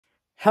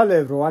Hello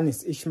everyone,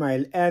 it's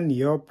Ishmael and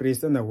your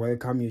priest, and I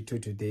welcome you to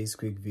today's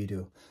quick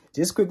video.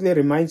 This quickly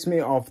reminds me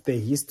of the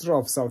history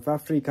of South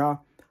Africa,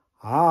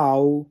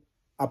 how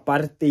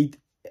apartheid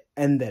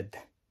ended,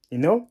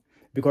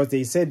 because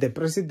they said the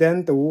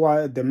president,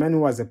 the man who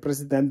was a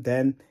president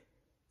then,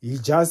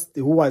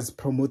 who was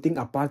promoting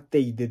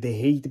apartheid, the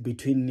hate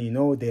between,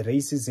 the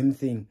racism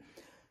thing,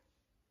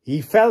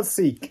 he fell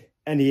sick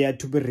and he had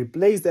to be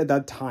replaced at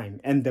that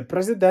time. And the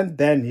president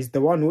then is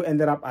the one who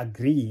ended up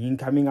agreeing,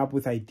 coming up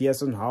with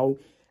ideas on how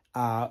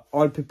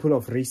all people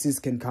of races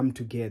can come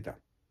together.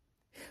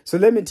 So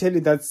let me tell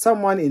you that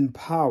someone in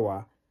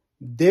power,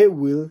 they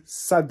will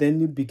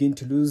suddenly begin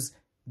to lose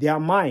their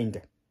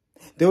mind.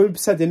 They will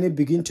suddenly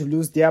begin to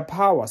lose their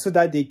power so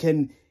that they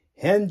can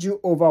hand you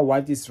over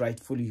what is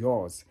rightfully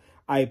yours.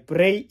 I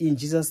pray in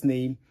Jesus'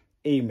 name,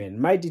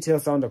 amen. My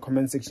details are in the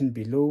comment section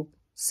below.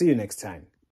 See you next time.